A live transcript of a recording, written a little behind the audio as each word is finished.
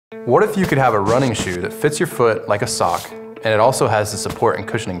What if you could have a running shoe that fits your foot like a sock, and it also has the support and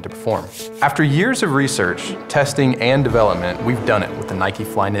cushioning to perform? After years of research, testing, and development, we've done it with the Nike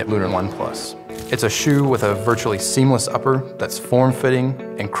Flyknit Lunar1. It's a shoe with a virtually seamless upper that's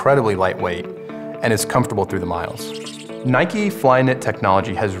form-fitting, incredibly lightweight, and is comfortable through the miles. Nike Flyknit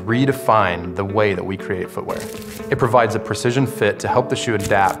technology has redefined the way that we create footwear. It provides a precision fit to help the shoe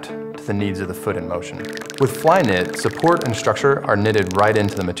adapt to the needs of the foot in motion. With Flyknit, support and structure are knitted right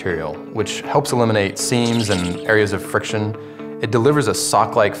into the material, which helps eliminate seams and areas of friction. It delivers a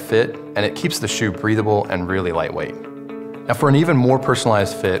sock-like fit, and it keeps the shoe breathable and really lightweight. Now, for an even more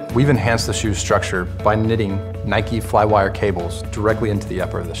personalized fit, we've enhanced the shoe's structure by knitting Nike Flywire cables directly into the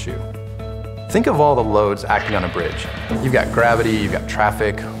upper of the shoe. Think of all the loads acting on a bridge. You've got gravity, you've got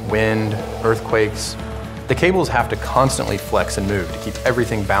traffic, wind, earthquakes. The cables have to constantly flex and move to keep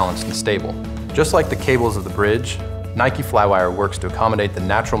everything balanced and stable. Just like the cables of the bridge, Nike Flywire works to accommodate the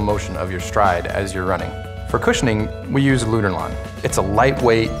natural motion of your stride as you're running. For cushioning, we use Lunarlon. It's a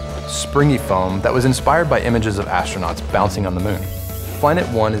lightweight, springy foam that was inspired by images of astronauts bouncing on the moon.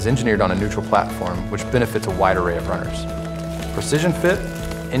 Flyknit 1 is engineered on a neutral platform, which benefits a wide array of runners. Precision fit,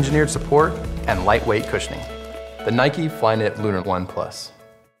 engineered support, and lightweight cushioning. The Nike Flyknit Lunar1.